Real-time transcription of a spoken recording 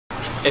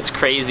It's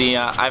crazy.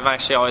 I've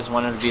actually always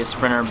wanted to be a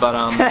sprinter, but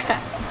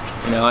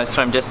you know, I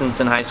swam distance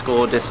in high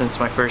school, distance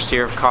my first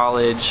year of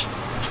college,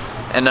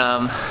 and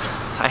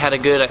I had a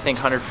good, I think,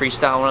 100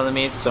 freestyle in one of the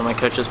meets, so my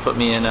coaches put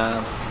me in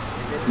a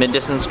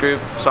mid-distance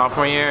group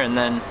sophomore year, and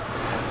then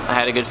I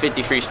had a good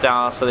 50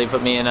 freestyle, so they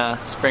put me in a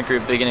sprint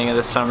group beginning of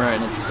this summer,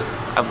 and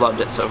I've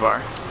loved it so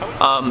far.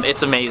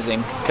 It's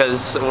amazing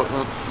because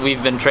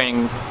we've been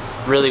training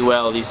really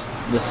well this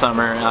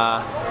summer,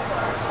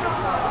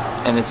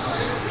 and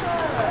it's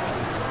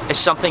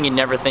something you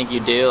never think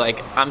you'd do.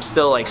 Like, I'm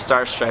still like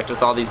starstruck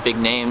with all these big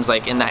names.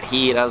 Like in that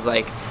heat, I was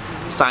like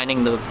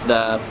signing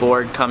the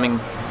board coming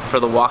for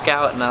the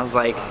walkout, and I was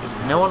like,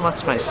 no one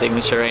wants my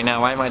signature right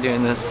now. Why am I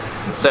doing this?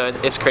 So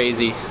it's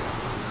crazy.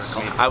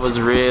 I was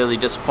really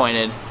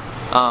disappointed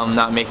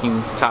not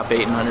making top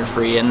 8 and 100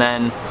 free, and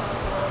then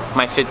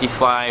my 50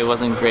 fly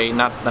wasn't great.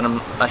 Not that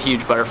I'm a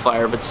huge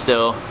butterflyer, but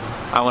still,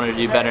 I wanted to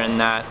do better than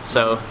that.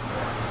 So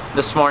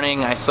this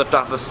morning I slipped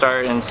off the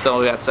start and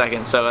still got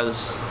second, so it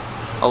was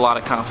a lot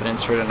of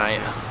confidence for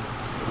tonight.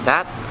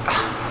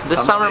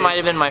 This summer might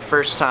have been my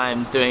first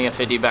time doing a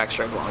 50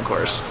 backstroke long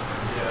course.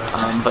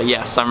 But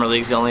yeah, Summer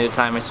League's the only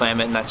time I swam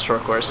it, and that's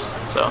short course.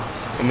 So.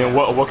 And then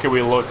what can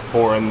we look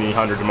for in the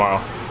 100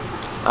 tomorrow?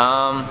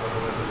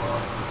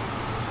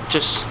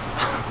 Just,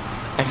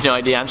 I have no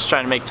idea. I'm just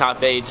trying to make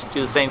top 8, just do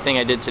the same thing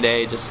I did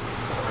today, just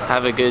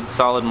have a good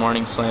solid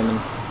morning swim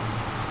and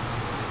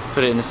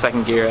put it in the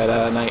second gear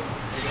at night.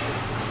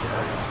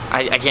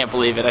 I can't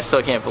believe it. I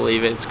still can't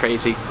believe it. It's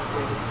crazy.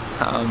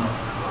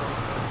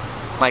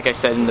 Like I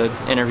said in the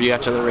interview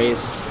after the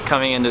race,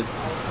 coming into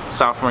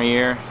sophomore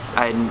year,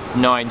 I had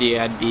no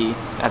idea I'd be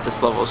at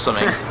this level of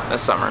swimming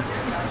this summer.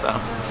 So,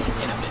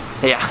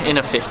 yeah, in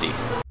a 50.